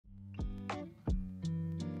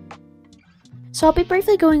So I'll be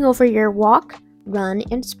briefly going over your walk, run,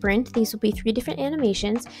 and sprint. These will be 3 different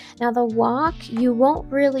animations. Now the walk, you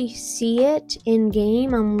won't really see it in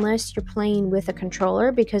game unless you're playing with a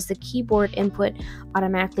controller, because the keyboard input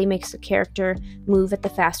automatically makes the character move at the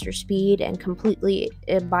faster speed and completely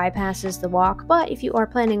bypasses the walk. But if you are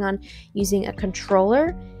planning on using a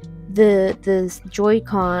controller, the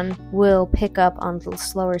Joy-Con will pick up on the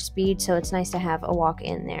slower speed, so it's nice to have a walk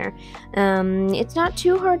in there. It's not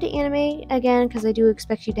too hard to animate, again, because I do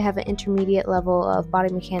expect you to have an intermediate level of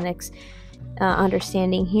body mechanics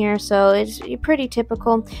understanding here, so it's pretty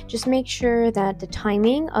typical. Just make sure that the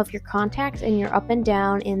timing of your contacts and your up and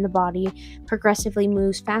down in the body progressively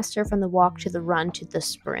moves faster from the walk to the run to the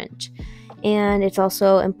sprint. And it's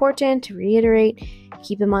also important to reiterate,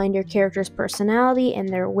 keep in mind your character's personality and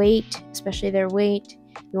their weight, especially their weight.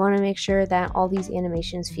 You want to make sure that all these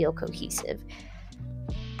animations feel cohesive.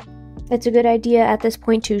 It's a good idea at this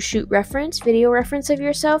point to shoot video reference of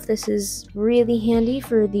yourself. This is really handy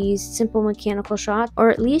for these simple mechanical shots, or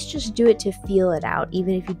at least just do it to feel it out,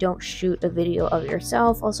 even if you don't shoot a video of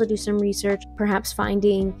yourself. Also do some research, perhaps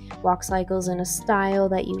finding walk cycles in a style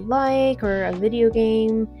that you like, or a video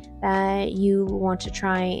game that you want to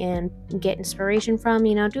try and get inspiration from.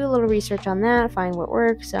 You know, do a little research on that, find what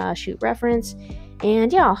works, shoot reference,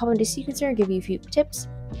 and yeah, I'll hop into Sequencer and give you a few tips.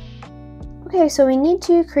 Okay, so we need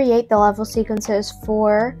to create the level sequences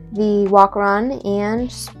for the walk, run,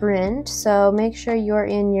 and sprint. So make sure you're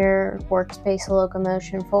in your workspace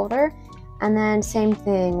locomotion folder. And then same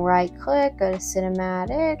thing, right click, go to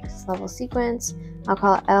cinematics, level sequence. I'll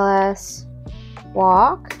call it LS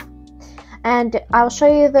walk. And I'll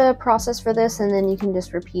show you the process for this, and then you can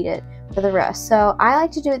just repeat it for the rest. So I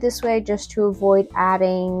like to do it this way just to avoid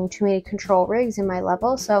adding too many control rigs in my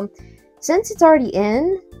level. So since it's already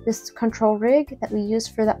in this control rig that we use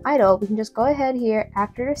for the idle, we can just go ahead here,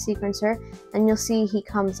 actor to sequencer, and you'll see he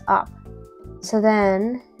comes up. So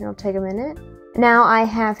then, it'll take a minute. Now I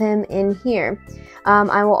have him in here.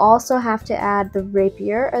 I will also have to add the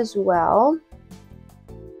rapier as well.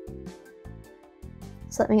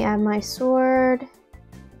 So let me add my sword.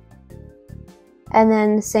 And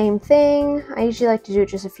then same thing. I usually like to do it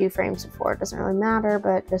just a few frames before. It doesn't really matter,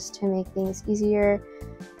 but just to make things easier.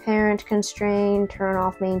 Parent, constrain, turn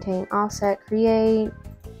off, maintain, offset, create.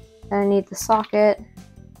 Then I need the socket.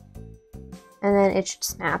 And then it should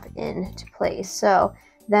snap into place. So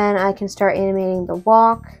then I can start animating the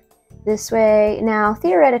walk this way. Now,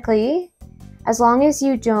 theoretically, as long as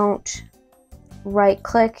you don't right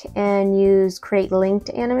click and use create linked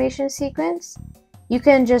animation sequence, you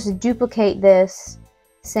can just duplicate this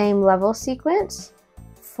same level sequence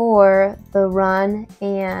for the run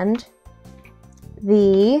and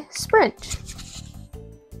the sprint.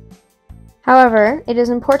 However, it is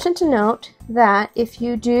important to note that if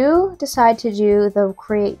you do decide to do the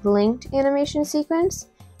create linked animation sequence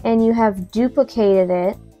and you have duplicated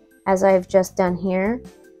it, as I've just done here,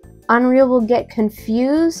 Unreal will get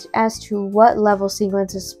confused as to what level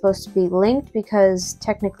sequence is supposed to be linked, because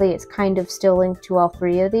technically it's kind of still linked to all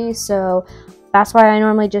 3 of these. So that's why I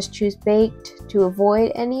normally just choose baked to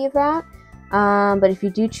avoid any of that. But if you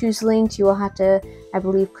do choose linked, you will have to, I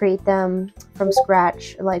believe, create them from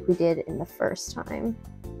scratch like we did in the first time.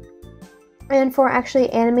 And for actually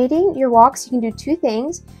animating your walks, you can do 2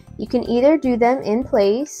 things. You can either do them in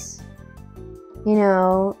place, you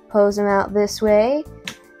know, pose them out this way,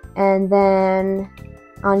 and then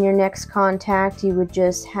on your next contact, you would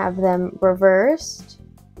just have them reversed.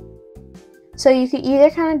 So you could either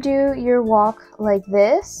kind of do your walk like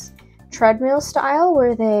this, treadmill style,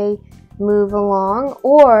 where they move along,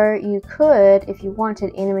 or you could, if you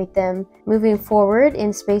wanted, animate them moving forward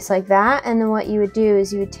in space like that. And then what you would do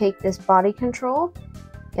is you would take this body control,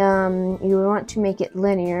 you would want to make it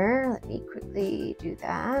linear. Let me quickly do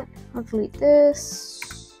that. I'll delete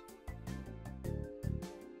this.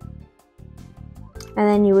 And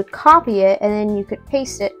then you would copy it, and then you could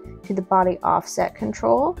paste it to the body offset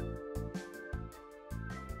control.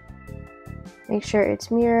 Make sure it's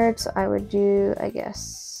mirrored, so I would do, I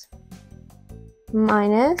guess,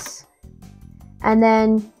 minus. And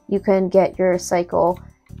then you can get your cycle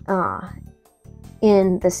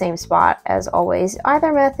in the same spot as always.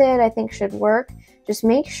 Either method I think should work. Just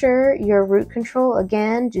make sure your root control,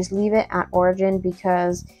 again, just leave it at origin,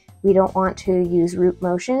 because we don't want to use root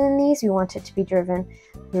motion in these. We want it to be driven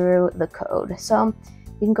through the code. So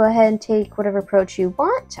you can go ahead and take whatever approach you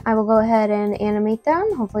want. I will go ahead and animate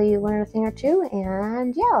them. Hopefully you learn a thing or two.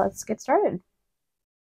 And yeah, let's get started.